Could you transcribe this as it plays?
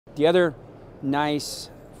The other nice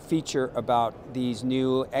feature about these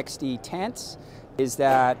new XD tents is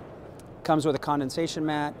that it comes with a condensation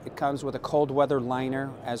mat, it comes with a cold weather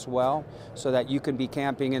liner as well, so that you can be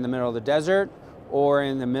camping in the middle of the desert or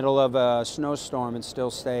in the middle of a snowstorm and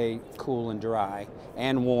still stay cool and dry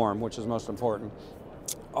and warm, which is most important.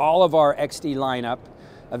 All of our XD lineup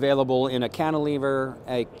available in a cantilever,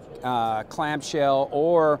 a clamshell,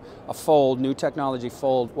 or a fold, new technology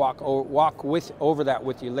fold, walk over that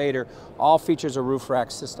with you later, all features a roof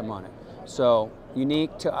rack system on it. So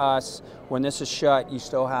unique to us, when this is shut, you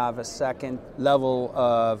still have a second level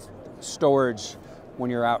of storage when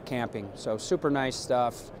you're out camping. So super nice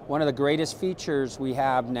stuff. One of the greatest features we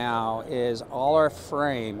have now is all our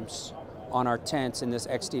frames on our tents in this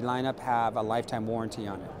XD lineup have a lifetime warranty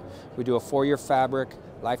on it. We do a 4-year fabric,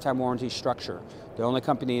 lifetime warranty structure. The only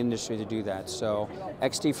company in the industry to do that. So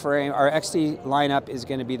XD frame, our XD lineup is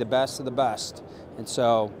going to be the best of the best.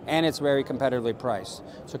 And it's very competitively priced.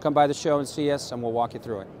 So come by the show and see us and we'll walk you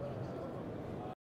through it.